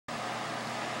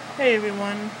Hey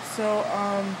everyone,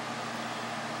 oh,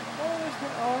 there's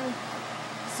my arm.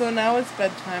 So now it's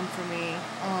bedtime for me.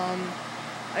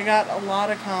 I got a lot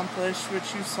accomplished,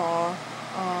 which you saw.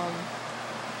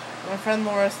 My friend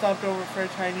Laura stopped over for a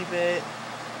tiny bit.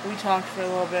 We talked for a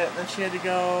little bit, and then she had to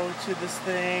go to this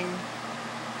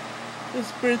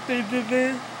birthday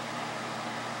dinner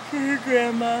for her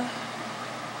grandma.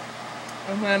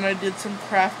 And then I did some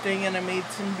crafting and I made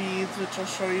some beads, which I'll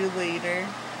show you later.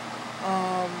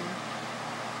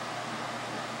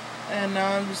 And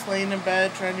now I'm just laying in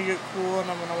bed trying to get cool,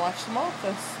 and I'm going to watch The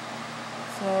Office.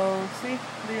 So, see?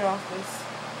 The Office.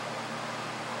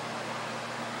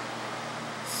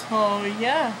 So,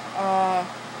 yeah.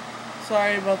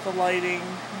 Sorry about the lighting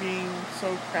being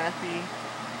so crappy.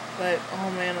 But,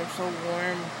 oh man, I'm so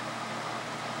warm.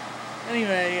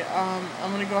 Anyway,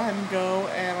 I'm going to go ahead and go,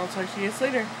 and I'll talk to you guys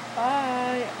later.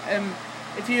 Bye! And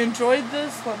if you enjoyed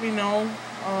this, let me know.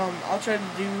 I'll try to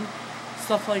do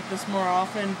stuff like this more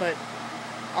often, but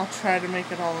I'll try to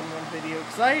make it all in one video,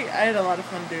 because I had a lot of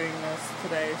fun doing this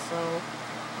today. So,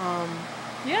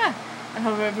 yeah. I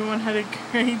hope everyone had a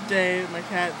great day. My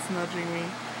cat's nudging me,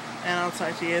 and I'll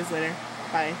talk to you guys later.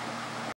 Bye.